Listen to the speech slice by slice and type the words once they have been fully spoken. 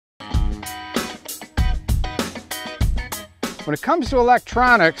When it comes to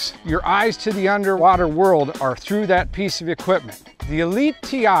electronics, your eyes to the underwater world are through that piece of equipment. The Elite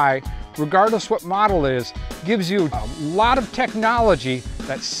TI, regardless what model it is, gives you a lot of technology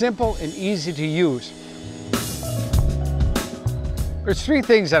that's simple and easy to use. There's three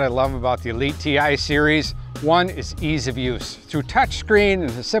things that I love about the Elite TI series. One is ease of use. Through touchscreen and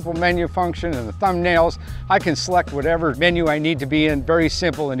the simple menu function and the thumbnails, I can select whatever menu I need to be in, very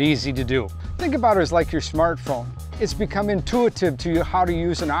simple and easy to do. Think about it as like your smartphone. It's become intuitive to you how to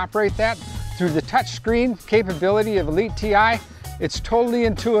use and operate that. Through the touchscreen capability of Elite TI, it's totally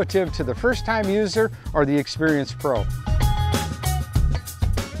intuitive to the first-time user or the experienced pro.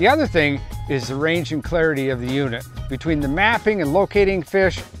 The other thing is the range and clarity of the unit. Between the mapping and locating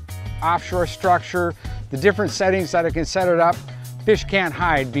fish, offshore structure, the different settings that I can set it up, fish can't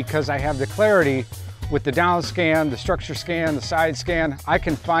hide because I have the clarity with the down scan, the structure scan, the side scan. I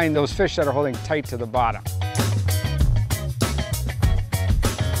can find those fish that are holding tight to the bottom.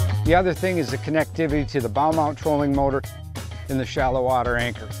 The other thing is the connectivity to the bow mount trolling motor and the shallow water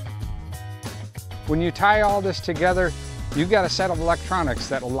anchor. When you tie all this together, you've got a set of electronics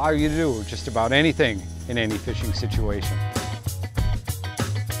that allow you to do just about anything in any fishing situation.